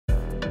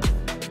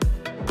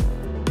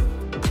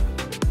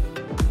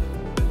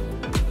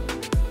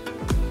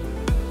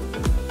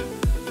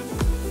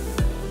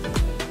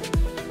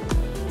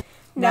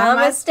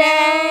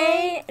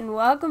Namaste, and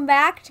welcome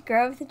back to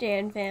Grow with the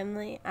J.A.N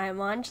family. I'm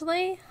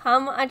Anjali.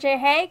 Hum ajay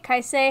hai,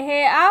 kaise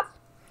hai aap?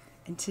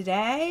 And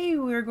today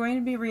we're going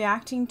to be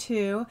reacting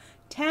to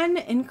 10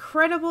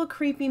 incredible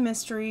creepy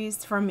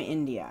mysteries from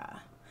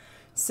India.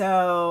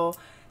 So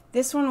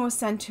this one was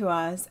sent to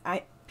us.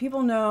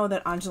 People know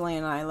that Anjali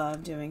and I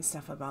love doing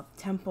stuff about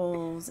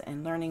temples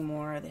and learning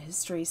more of the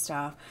history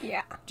stuff.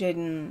 Yeah.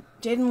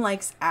 J.A.N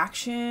likes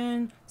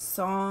action,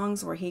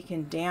 songs where he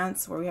can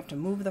dance, where we have to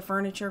move the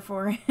furniture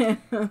for him.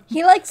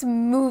 He likes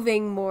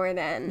moving more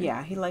than...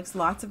 Yeah, he likes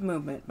lots of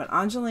movement. But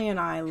Anjali and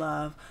I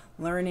love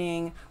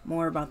learning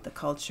more about the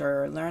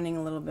culture, learning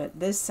a little bit.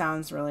 This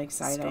sounds really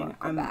exciting.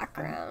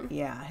 Background.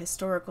 Yeah,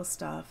 historical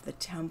stuff, the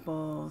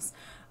temples,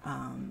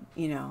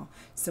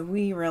 so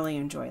we really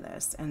enjoy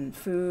this. And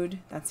food,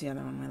 that's the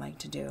other one we like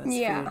to do, is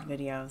food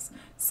videos.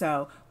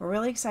 So we're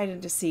really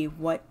excited to see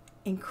what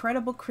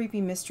incredible creepy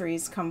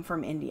mysteries come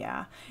from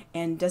India.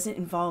 And does it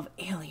involve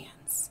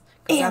aliens?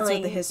 Because that's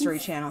what the History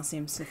Channel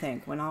seems to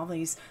think. When all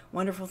these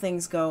wonderful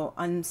things go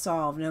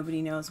unsolved,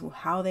 nobody knows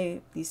how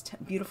these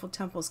beautiful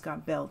temples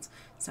got built.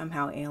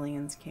 Somehow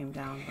aliens came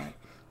down, but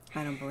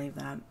I don't believe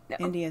that. No.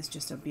 India is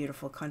just a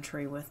beautiful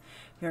country with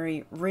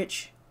very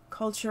rich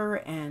culture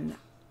and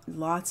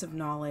lots of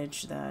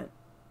knowledge that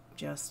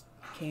just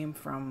came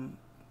from,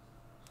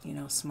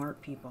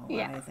 smart people,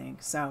 I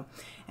think. So,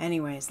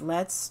 anyways,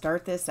 let's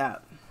start this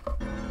up.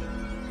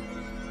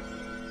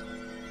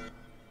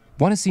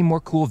 Want to see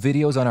more cool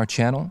videos on our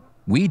channel?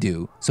 We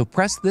do, so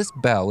press this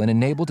bell and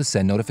enable to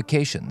send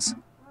notifications.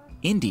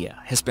 India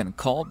has been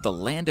called the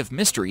land of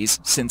mysteries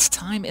since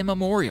time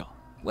immemorial,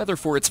 whether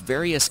for its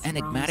various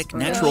enigmatic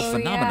natural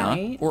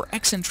phenomena or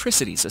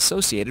eccentricities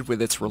associated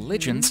with its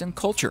religions and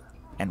culture.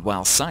 And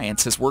while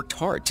science has worked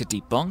hard to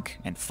debunk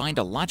and find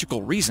a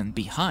logical reason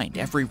behind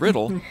every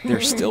riddle, there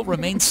still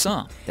remains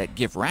some that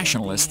give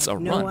rationalists a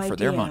run for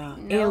their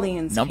money.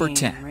 Aliens Number came,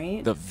 10,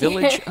 right? the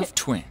Village of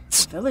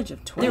Twins. The Village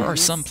of Twins. There are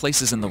some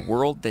places in the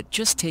world that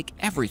just take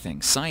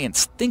everything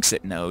science thinks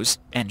it knows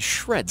and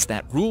shreds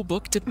that rule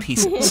book to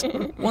pieces.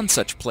 One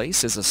such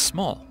place is a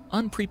small,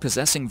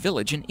 unprepossessing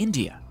village in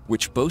India,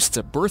 which boasts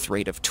a birth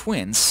rate of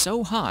twins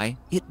so high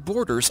it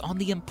borders on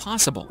the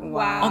impossible.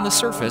 Wow. On the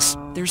surface,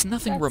 there's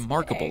nothing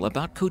remarkable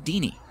about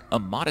Kodini, a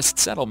modest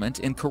settlement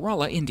in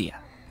Kerala, India.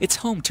 It's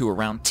home to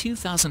around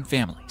 2,000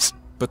 families.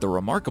 But the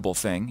remarkable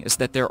thing is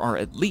that there are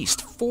at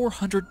least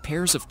 400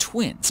 pairs of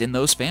twins in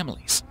those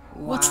families.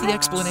 Wow. What's the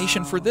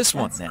explanation for this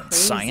one then?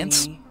 Crazy.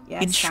 Science?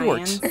 Yes, in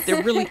short, science.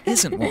 there really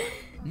isn't one.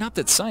 Not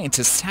that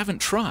scientists haven't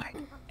tried.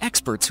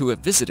 Experts who have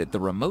visited the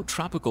remote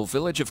tropical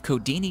village of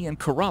Kodini in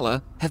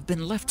Kerala have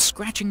been left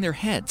scratching their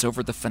heads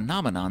over the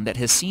phenomenon that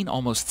has seen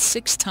almost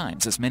 6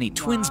 times as many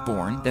twins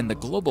born than the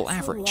global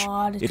average.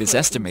 It is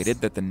estimated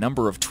that the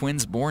number of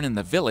twins born in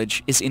the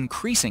village is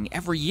increasing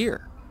every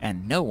year,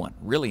 and no one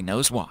really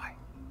knows why.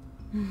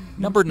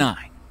 Number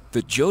 9.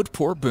 The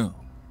Jodhpur Boom.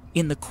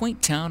 In the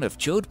quaint town of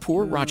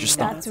Jodhpur,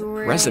 Rajasthan,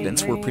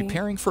 residents were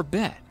preparing for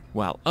bed,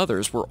 while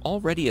others were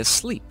already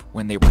asleep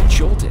when they were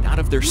jolted out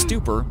of their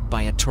stupor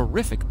by a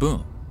terrific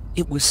boom.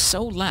 It was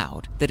so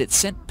loud that it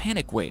sent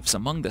panic waves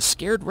among the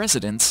scared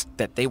residents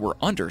that they were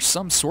under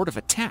some sort of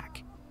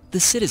attack. The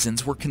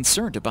citizens were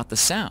concerned about the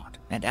sound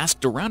and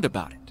asked around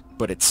about it,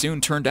 but it soon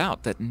turned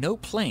out that no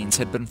planes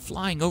had been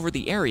flying over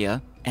the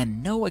area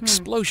and no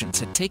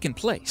explosions had taken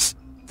place.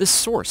 The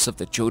source of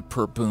the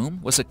Jodhpur boom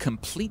was a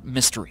complete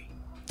mystery.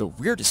 The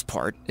weirdest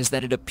part is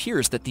that it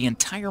appears that the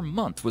entire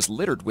month was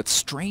littered with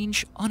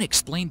strange,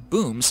 unexplained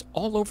booms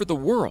all over the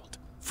world,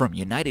 from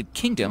United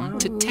Kingdom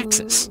to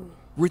Texas.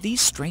 Were these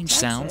strange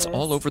sounds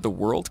all over the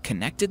world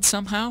connected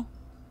somehow?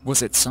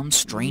 Was it some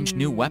strange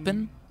new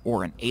weapon,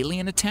 or an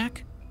alien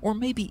attack, or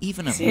maybe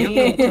even a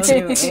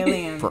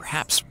miracle?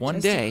 Perhaps one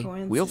day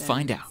we'll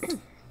find out.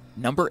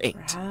 Number 8.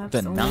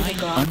 The 9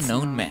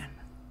 Unknown Men.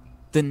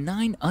 The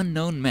 9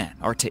 unknown men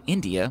are to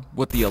India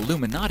what the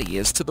Illuminati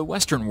is to the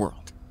Western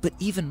world, but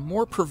even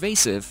more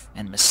pervasive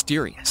and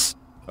mysterious.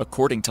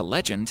 According to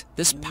legend,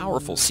 this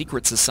powerful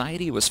secret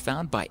society was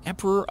found by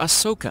Emperor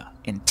Asoka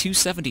in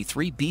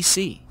 273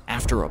 BC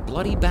after a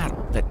bloody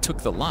battle that took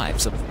the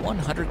lives of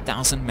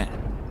 100,000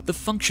 men. The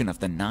function of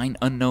the 9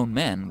 unknown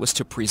men was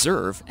to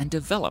preserve and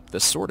develop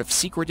the sort of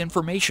secret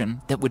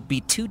information that would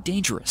be too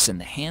dangerous in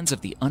the hands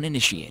of the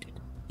uninitiated.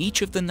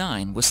 Each of the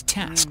 9 was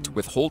tasked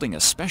with holding a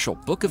special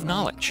book of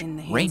knowledge,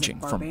 ranging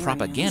from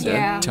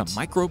propaganda to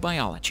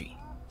microbiology.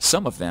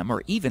 Some of them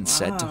are even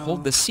said to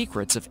hold the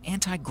secrets of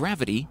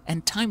anti-gravity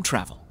and time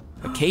travel.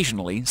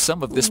 Occasionally,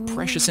 some of this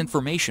precious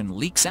information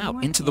leaks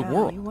out into the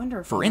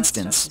world. For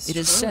instance, it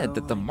is said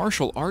that the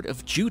martial art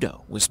of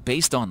judo was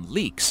based on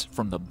leaks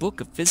from the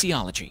Book of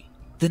Physiology.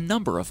 The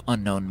number of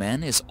unknown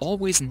men is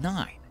always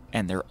 9,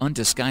 and their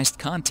undisguised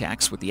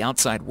contacts with the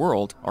outside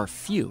world are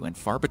few and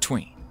far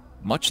between.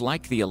 Much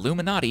like the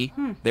Illuminati,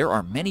 there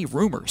are many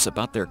rumors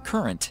about their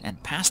current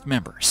and past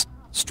members.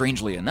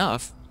 Strangely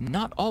enough,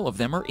 not all of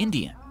them are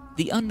Indian.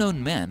 The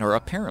unknown men are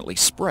apparently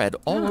spread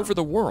all over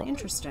the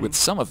world, with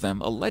some of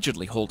them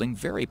allegedly holding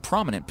very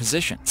prominent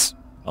positions.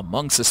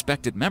 Among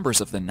suspected members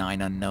of the Nine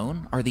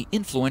Unknown are the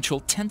influential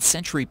 10th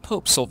century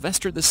Pope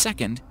Sylvester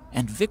II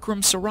and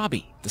Vikram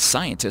Sarabhi, the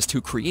scientist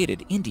who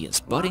created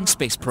India's budding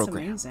space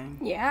program. Amazing.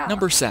 Yeah.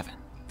 Number 7.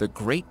 The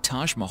Great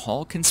Taj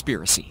Mahal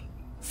Conspiracy.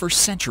 For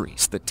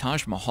centuries, the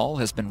Taj Mahal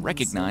has been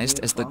recognized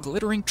as the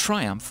glittering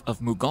triumph of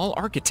Mughal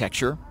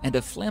architecture and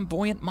a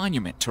flamboyant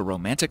monument to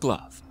romantic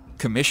love.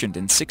 Commissioned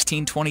in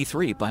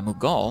 1623 by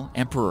Mughal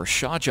Emperor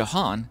Shah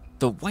Jahan,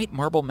 the white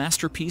marble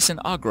masterpiece in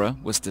Agra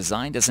was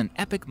designed as an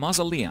epic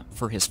mausoleum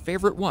for his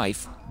favorite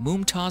wife,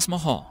 Mumtaz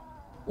Mahal.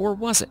 Or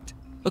was it?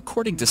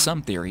 According to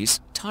some theories,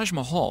 Taj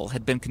Mahal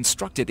had been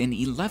constructed in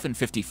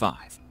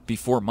 1155,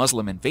 before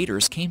Muslim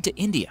invaders came to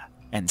India,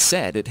 and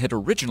said it had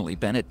originally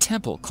been a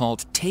temple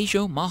called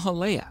Tejo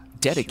Mahalaya,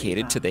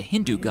 dedicated to the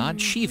Hindu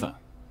god Shiva.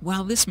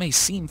 While this may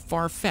seem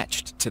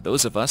far-fetched to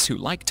those of us who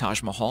like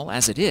Taj Mahal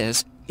as it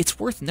is, it's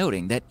worth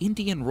noting that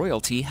Indian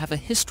royalty have a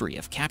history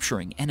of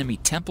capturing enemy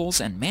temples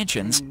and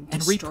mansions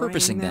and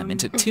repurposing them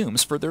into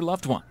tombs for their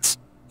loved ones.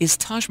 Is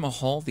Taj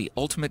Mahal the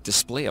ultimate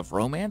display of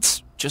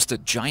romance? Just a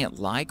giant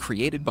lie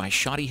created by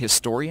shoddy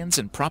historians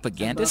and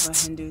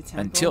propagandists?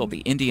 Until the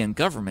Indian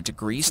government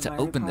agrees to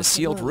open the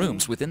sealed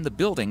rooms within the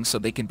building so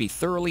they can be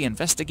thoroughly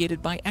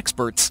investigated by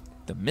experts,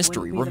 the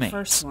mystery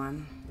remains.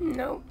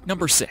 No.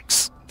 Number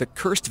 6. The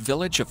cursed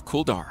village of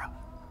Kuldara.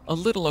 A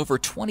little over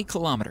 20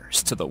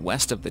 kilometers to the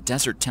west of the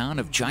desert town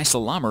of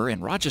Jaisalmer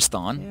in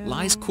Rajasthan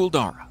lies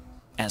Kuldara.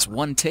 As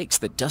one takes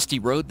the dusty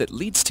road that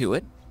leads to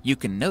it, you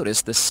can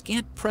notice the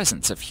scant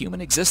presence of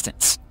human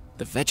existence.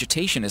 The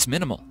vegetation is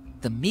minimal.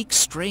 The meek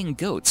straying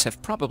goats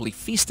have probably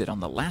feasted on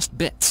the last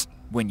bits.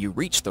 When you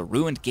reach the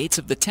ruined gates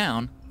of the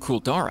town,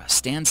 Kuldara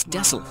stands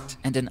desolate,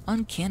 and an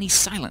uncanny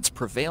silence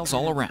prevails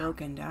all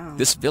around.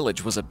 This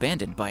village was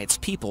abandoned by its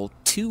people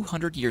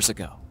 200 years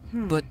ago.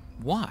 But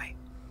why?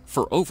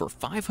 For over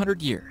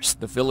 500 years,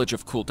 the village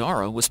of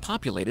Kuldara was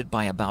populated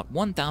by about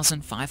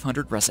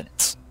 1,500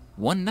 residents.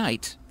 One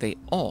night, they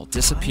all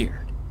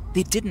disappeared.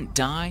 They didn't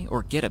die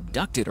or get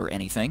abducted or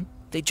anything,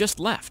 they just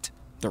left.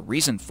 The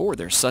reason for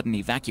their sudden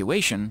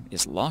evacuation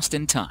is lost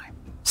in time.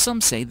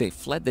 Some say they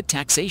fled the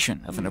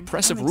taxation of an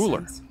oppressive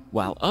ruler,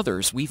 while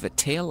others weave a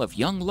tale of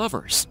young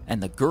lovers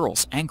and the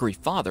girl's angry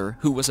father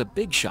who was a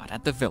big shot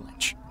at the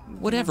village.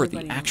 Whatever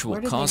the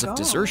actual cause of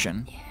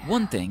desertion,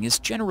 one thing is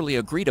generally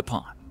agreed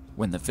upon.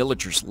 When the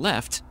villagers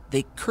left,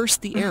 they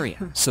cursed the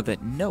area so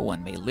that no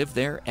one may live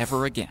there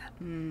ever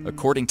again.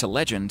 According to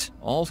legend,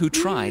 all who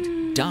tried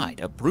died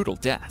a brutal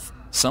death.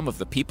 Some of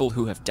the people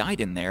who have died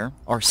in there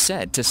are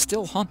said to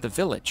still haunt the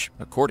village,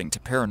 according to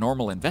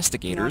paranormal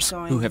investigators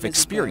who have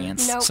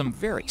experienced some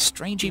very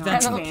strange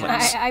events in the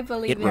place. I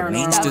believe it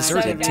remains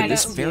deserted to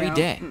this very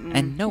day,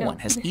 and no No. one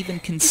has even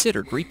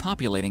considered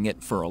repopulating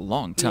it for a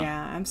long time.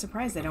 Yeah, I'm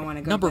surprised they don't want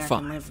to go Number back 5.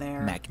 and live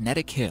there.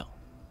 Magnetic Hill.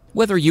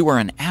 Whether you are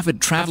an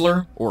avid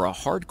traveler or a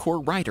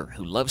hardcore rider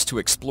who loves to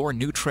explore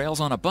new trails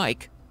on a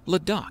bike,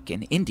 Ladakh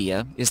in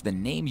India is the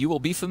name you will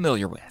be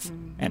familiar with.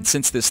 And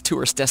since this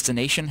tourist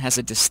destination has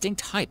a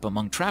distinct hype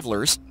among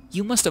travelers,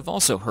 you must have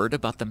also heard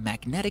about the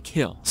Magnetic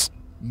Hills.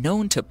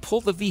 Known to pull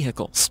the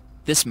vehicles,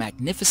 this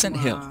magnificent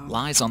hill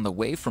lies on the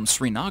way from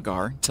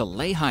Srinagar to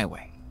Leh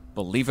Highway.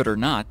 Believe it or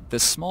not,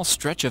 this small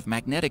stretch of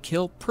Magnetic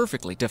Hill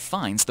perfectly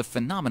defines the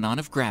phenomenon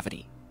of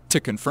gravity. To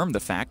confirm the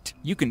fact,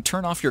 you can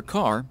turn off your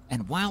car,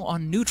 and while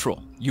on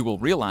neutral, you will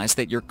realize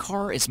that your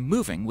car is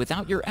moving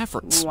without your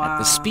efforts at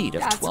the speed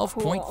of That's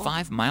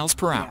 12.5 miles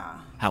per hour. Yeah.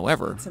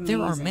 However, That's there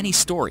are amazing. many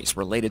stories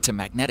related to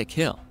Magnetic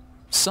Hill.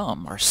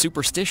 Some are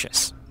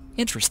superstitious.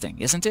 Interesting,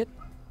 isn't it?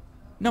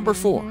 Number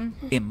 4.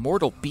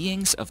 Immortal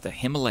beings of the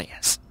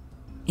Himalayas.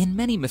 In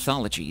many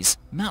mythologies,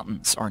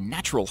 mountains are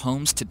natural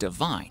homes to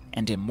divine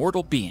and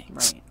immortal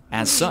beings. Right.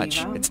 As such,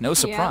 Shiva. it's no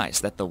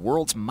surprise that the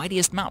world's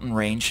mightiest mountain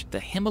range, the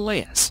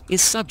Himalayas, is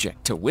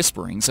subject to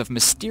whisperings of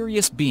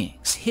mysterious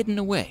beings hidden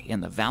away in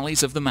the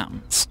valleys of the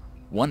mountains.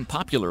 One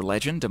popular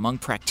legend among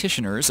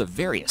practitioners of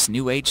various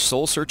New Age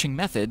soul-searching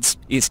methods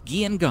is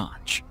J.A.N.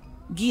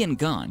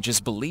 J.A.N is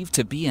believed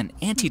to be an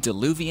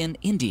antediluvian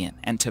Indian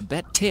and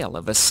Tibet tale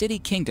of a city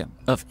kingdom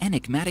of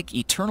enigmatic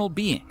eternal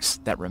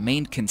beings that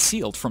remained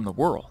concealed from the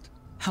world.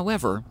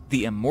 However,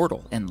 the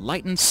immortal,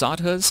 enlightened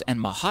sadhus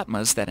and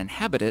mahatmas that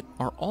inhabit it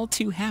are all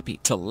too happy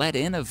to let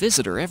in a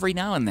visitor every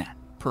now and then,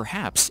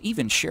 perhaps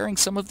even sharing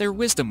some of their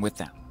wisdom with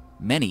them.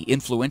 Many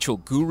influential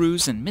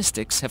gurus and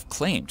mystics have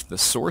claimed the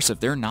source of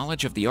their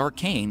knowledge of the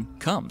arcane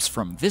comes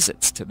from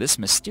visits to this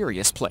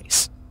mysterious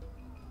place.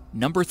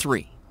 Number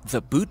 3.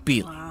 The Boot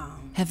Bili.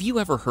 Have you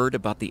ever heard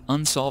about the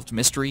unsolved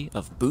mystery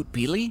of Boot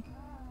Bili?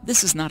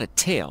 This is not a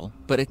tale,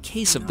 but a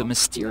case of the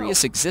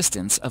mysterious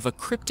existence of a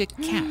cryptic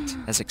cat,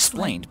 as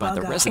explained by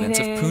the residents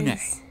of Pune.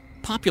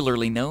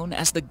 Popularly known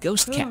as the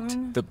ghost cat,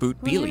 the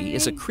Boot Bili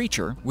is a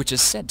creature which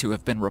is said to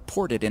have been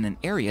reported in an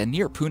area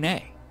near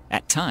Pune.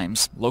 At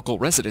times, local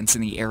residents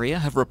in the area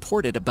have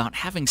reported about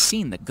having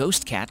seen the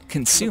ghost cat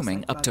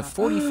consuming up to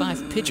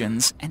 45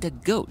 pigeons and a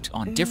goat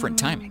on different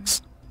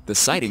timings. The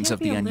sightings of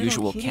the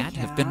unusual cat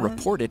have been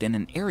reported in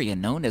an area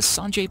known as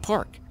Sanjay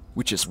Park,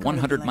 which is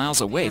 100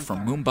 miles away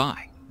from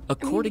Mumbai.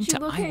 According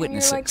to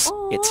eyewitnesses, like, it's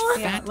 "Aw."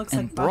 Yeah, fat it looks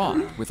and like butter.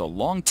 broad with a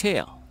long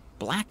tail,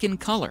 black in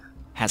color,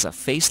 has a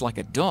face like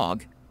a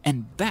dog,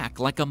 and back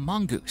like a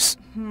mongoose.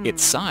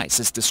 Its size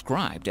is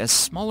described as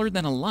smaller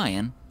than a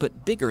lion,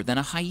 but bigger than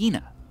a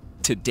hyena.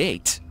 To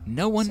date,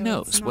 no one So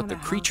knows it's what not the a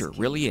creature house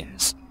really king.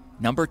 is.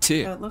 Number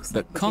 2, So it looks the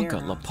like Conca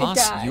Bagheera. La It Paz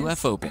does.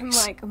 UFO I'm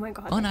base. like, oh my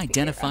god. that's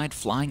Unidentified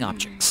flying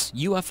objects,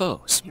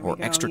 UFOs, Here we or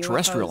go,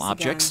 extraterrestrial UFOs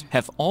objects, again.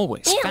 have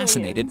always Aliens.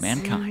 fascinated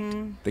mankind.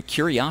 Mm-hmm. The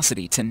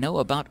curiosity to know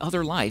about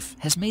other life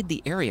has made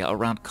the area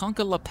around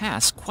Conca La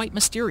Paz quite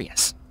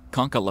mysterious.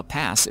 Conca La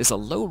Paz is a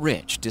low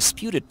ridge,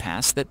 disputed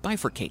pass that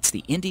bifurcates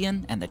the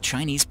Indian and the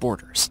Chinese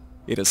borders.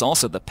 It is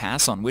also the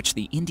pass on which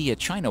the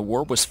India-China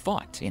War was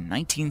fought in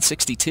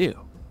 1962.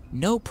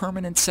 No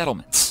permanent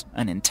settlements,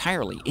 an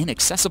entirely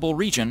inaccessible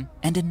region,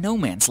 and a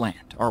no-man's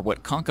land are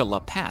what Conca La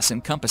Paz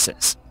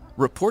encompasses.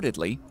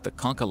 Reportedly, the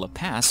Conca La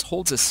Paz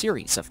holds a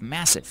series of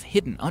massive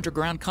hidden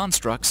underground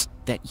constructs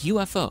that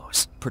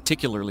UFOs,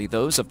 particularly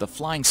those of the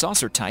flying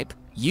saucer type,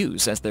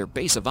 use as their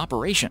base of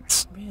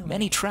operations. Really?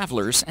 Many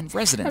travelers and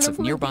residents Kind of of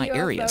like nearby the UFO,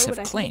 areas but have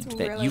I think claimed it's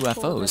that really cool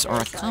UFOs that are a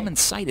there's, common like,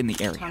 sight in the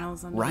area,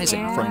 tunnels under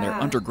rising the from their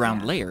ground.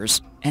 underground Yeah.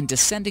 layers and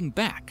descending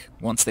back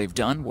once they've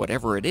done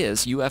whatever it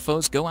is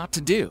UFOs go out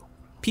to do.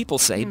 People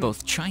say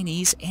both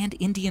Chinese and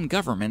Indian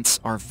governments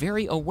are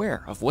very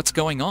aware of what's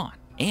going on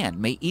and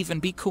may even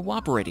be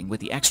cooperating with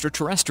the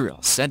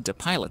extraterrestrials said to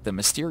pilot the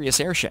mysterious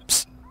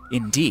airships.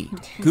 Indeed,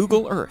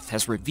 Google Earth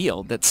has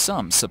revealed that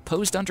some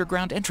supposed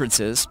underground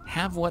entrances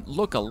have what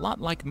look a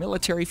lot like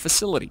military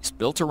facilities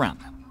built around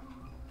them.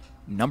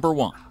 Number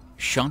 1.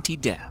 Shanti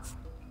Dev.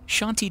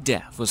 Shanti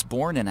Dev was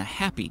born in a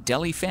happy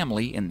Delhi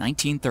family in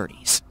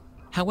 1930s.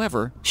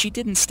 However, she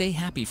didn't stay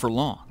happy for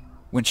long.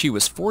 When she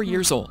was 4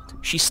 years old,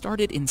 she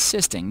started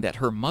insisting that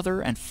her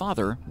mother and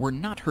father were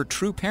not her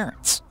true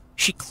parents.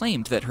 She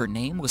claimed that her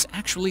name was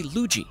actually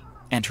Luji,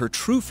 and her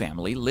true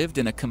family lived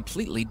in a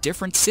completely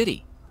different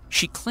city.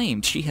 She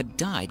claimed she had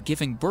died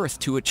giving birth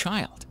to a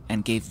child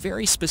and gave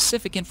very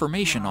specific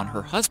information on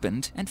her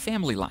husband and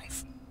family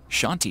life.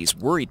 Shanti's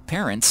worried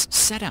parents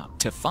set out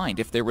to find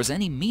if there was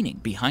any meaning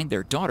behind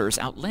their daughter's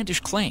outlandish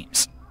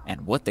claims,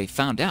 and what they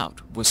found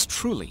out was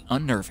truly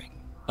unnerving.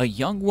 A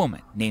young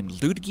woman named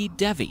Ludgi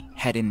Devi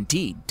had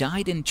indeed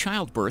died in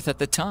childbirth at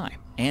the time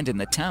and in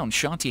the town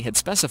Shanti had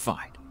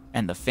specified,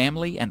 and the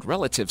family and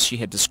relatives she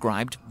had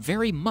described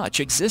very much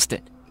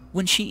existed.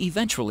 When she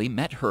eventually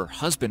met her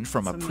husband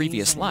from a That's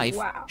previous amazing. life,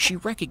 Wow. she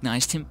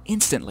recognized him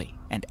instantly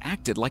and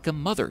acted like a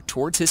mother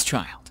towards his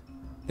child.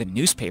 The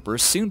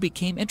newspapers soon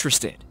became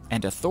interested,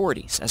 and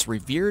authorities as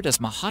revered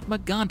as Mahatma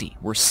Gandhi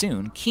were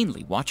soon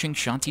keenly watching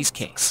Shanti's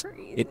case.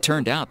 crazy. It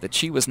turned out that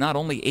she was not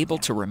only able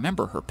to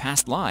remember her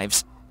past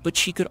lives, but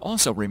she could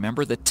also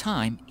remember the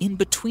time in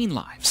between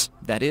lives,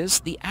 that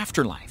is, the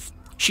afterlife.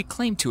 She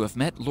claimed to have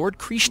met Lord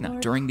Krishna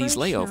Lord during these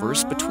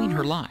layovers Krishna. between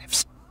her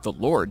lives. The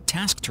Lord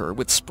tasked her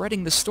with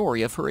spreading the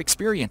story of her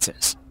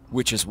experiences,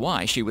 which is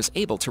why she was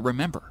able to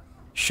remember.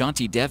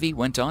 Shanti Devi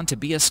went on to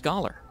be a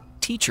scholar,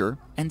 teacher,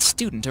 and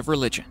student of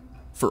religion.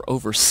 For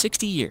over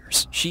 60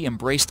 years, she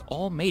embraced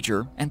all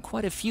major and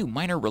quite a few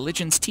minor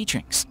religions'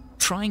 teachings,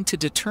 trying to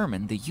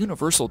determine the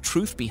universal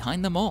truth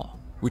behind them all,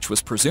 which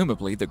was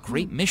presumably the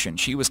great mission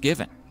she was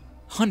given.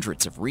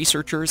 Hundreds of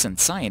researchers and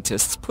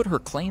scientists put her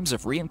claims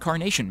of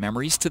reincarnation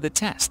memories to the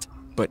test,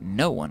 but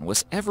no one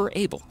was ever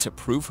able to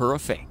prove her a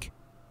fake.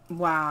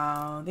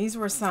 Wow, these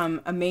were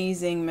some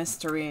amazing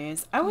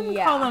mysteries. I wouldn't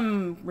Yeah. call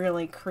them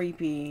really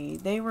creepy.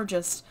 They were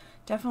just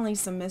definitely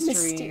some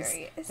mysteries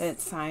Mysterious. that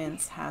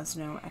science has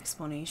no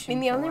explanation I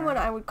mean, the only for. one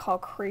I would call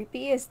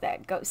creepy is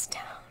that ghost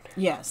town.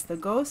 Yes, the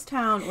ghost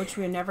town, which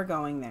we're never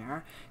going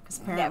there because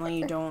apparently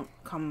you Never. don't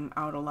come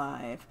out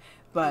alive.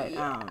 But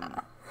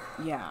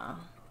yeah.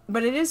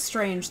 But it is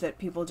strange that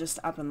people just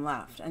up and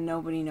left and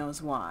nobody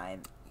knows why.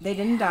 They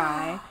didn't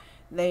die.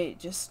 They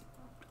just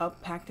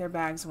packed their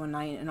bags one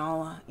night and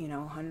all,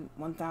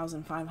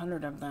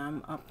 1,500 of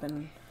them up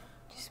and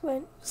Just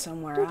went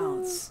somewhere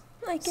else.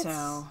 like it's.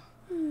 So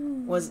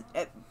was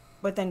it,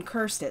 but then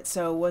cursed it.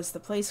 So was the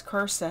place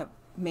cursed up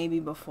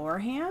maybe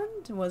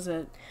beforehand? Was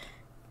it?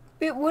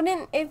 But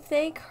wouldn't, if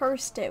they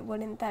cursed it,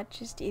 wouldn't that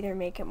just either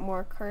make it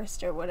more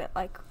cursed or would it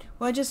like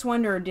Well, I just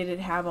wonder, did it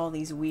have all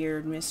these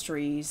weird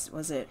mysteries?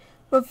 Was it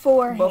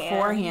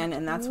beforehand?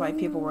 and that's why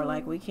people were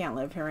like, we can't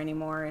live here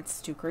anymore, it's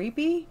too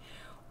creepy?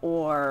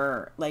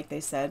 Or like they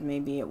said,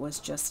 maybe it was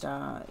just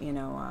I don't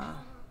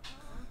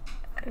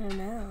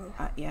know.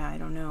 I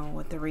don't know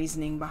what the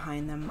reasoning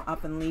behind them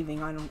up and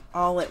leaving on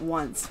all at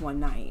once one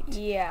night.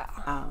 Yeah.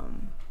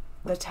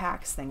 The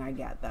tax thing I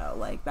get though,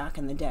 like back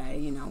in the day,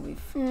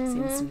 we've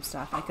seen some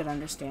stuff. I could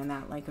understand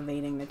that, like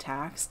evading the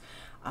tax.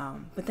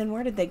 But then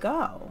where did they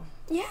go?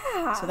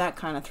 Yeah. So that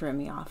kind of threw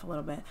me off a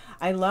little bit.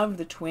 I love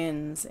the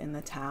twins in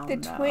the town. The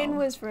though. twin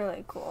was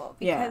really cool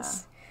Yeah.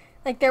 because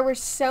like there were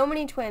so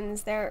many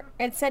twins there.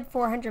 It said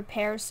 400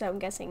 pairs, so I'm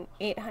guessing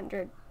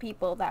 800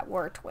 people that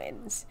were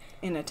twins.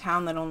 in a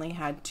town that only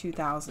had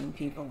 2,000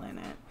 people in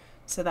it.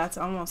 So that's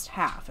almost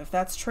half, if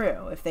that's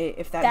true. If that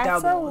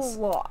That's doubles. a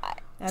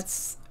lot.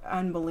 That's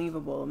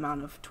unbelievable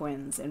amount of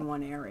twins in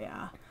one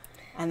area.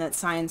 And that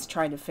science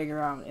tried to figure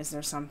out, is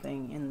there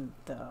something in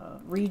the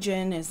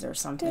region? Is there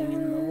something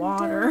in the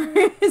water?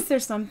 Is there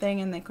something?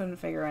 And they couldn't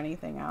figure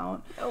anything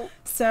out. Nope.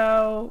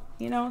 So,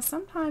 you know,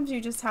 sometimes you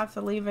just have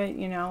to leave it,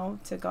 you know,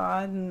 to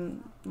God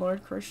and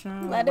Lord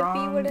Krishna. Let it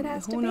be what it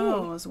has to be. Who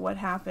knows what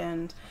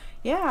happened?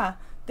 Yeah.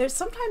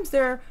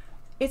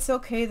 It's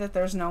okay that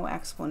there's no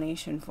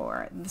explanation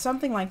for it.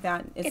 Something like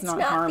that is not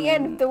harming. It's not the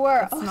end of the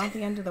world. It's not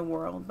the end of the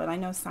world, but I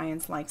know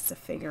science likes to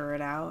figure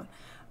it out.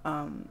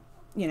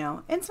 You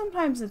know, and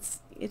sometimes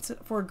it's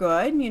for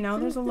good, you know.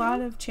 There's a lot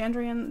of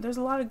Chandrian, there's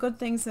a lot of good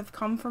things that have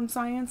come from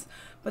science,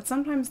 but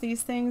sometimes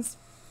these things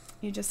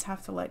you just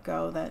have to let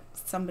go, that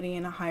somebody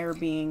in a higher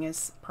being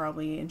is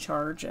probably in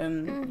charge,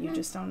 and you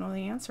just don't know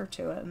the answer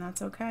to it, and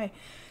that's okay.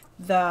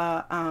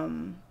 The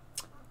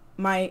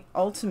my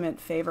ultimate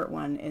favorite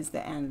one is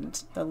the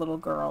end, the little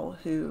girl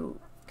who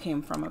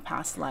came from a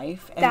past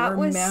life and that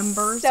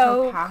remembers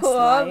so her past cool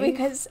life.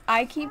 Because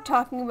I keep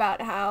talking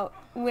about how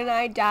when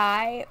I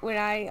die,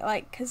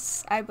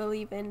 because I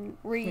believe in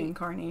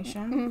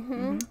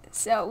reincarnation.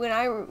 So when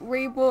I'm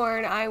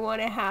reborn, I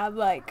want to have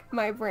like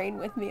my brain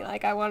with me.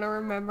 Like I want to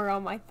remember all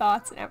my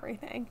thoughts and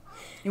everything.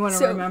 You want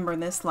to remember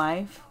this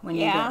life when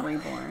you get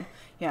reborn.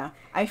 Yeah,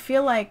 I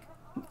feel like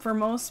for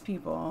most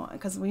people,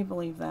 because we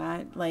believe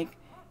that, like,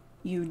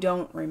 you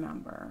don't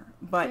remember,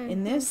 but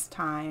in this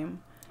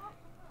time,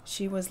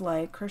 she was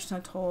like, Krishna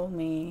told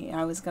me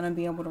I was going to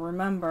be able to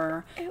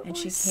remember, and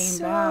she came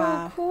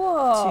back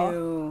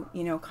to,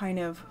 you know, kind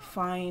of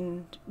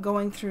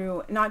going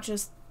through not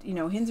just, you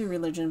know, Hindu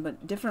religion,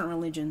 but different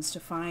religions to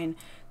find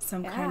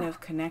some kind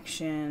of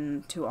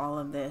connection to all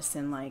of this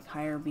and like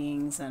higher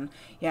beings. And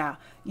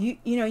you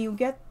know, you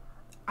get,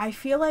 I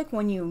feel like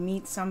when you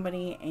meet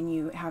somebody and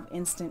you have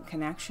instant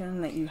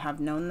connection that you have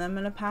known them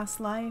in a past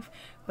life,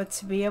 but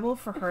to be able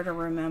for her to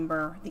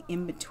remember the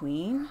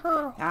in-between,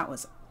 that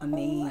was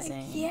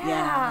amazing.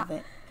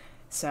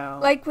 So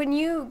like when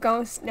you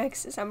go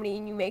next to somebody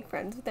and you make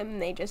friends with them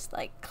and they just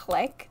like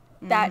click,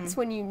 that's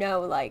when you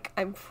know, like,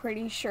 I'm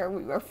pretty sure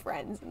we were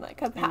friends in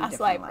like a past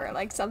life, or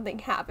like something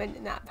happened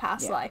in that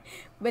past life.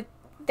 But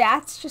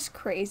that's just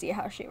crazy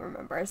how she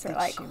remembers her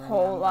like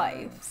whole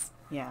life.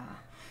 Yeah.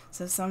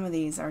 So some of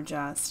these are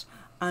just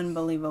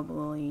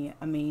unbelievably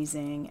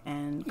amazing,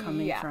 and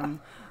coming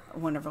from a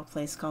wonderful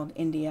place called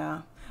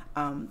India.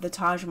 The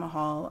Taj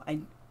Mahal,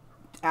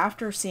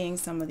 after seeing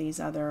some of these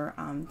other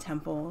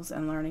temples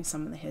and learning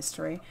some of the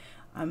history,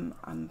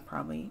 I'm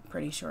probably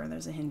pretty sure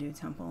there's a Hindu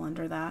temple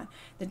under that.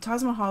 The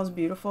Taj Mahal is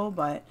beautiful,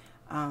 but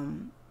a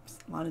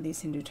lot of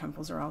these Hindu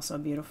temples are also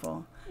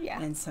beautiful.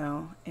 Yeah. And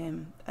so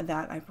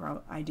that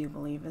I do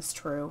believe is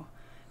true.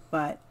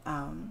 But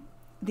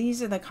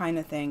these are the kind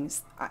of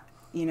things,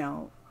 you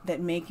know, that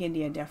make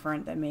India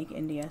different, that make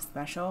India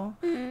special.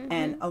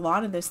 And a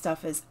lot of this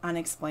stuff is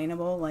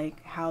unexplainable,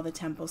 like how the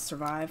temples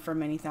survive for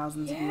many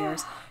thousands of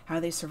years, how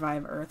they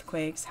survive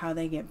earthquakes, how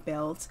they get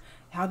built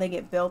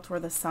where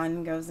the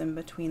sun goes in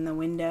between the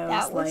windows.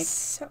 That was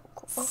so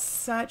cool.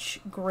 Such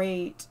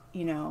great,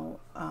 you know,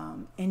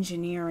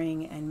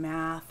 engineering and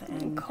math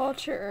and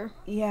culture.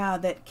 Yeah,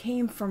 that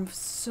came from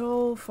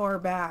so far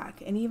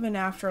back, and even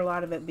after a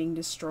lot of it being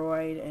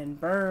destroyed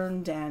and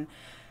burned, and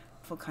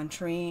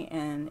country,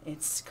 and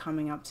it's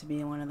coming up to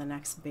be one of the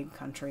next big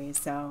countries.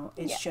 So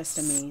it's just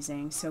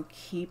amazing. So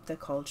keep the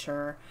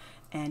culture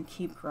and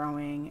keep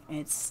growing.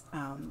 It's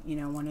you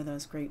know, one of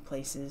those great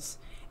places,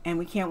 and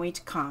we can't wait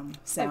to come.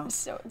 So I'm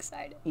so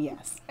excited.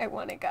 Yes, I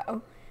want to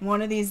go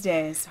one of these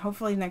days.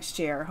 Hopefully next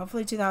year.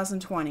 Hopefully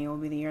 2020 will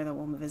be the year that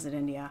we'll visit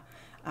India.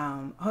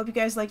 I hope you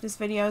guys liked this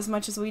video as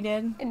much as we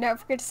did. And don't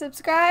forget to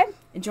subscribe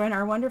and join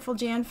our wonderful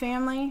J.A.N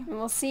family. And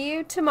we'll see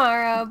you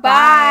tomorrow.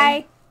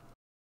 Bye.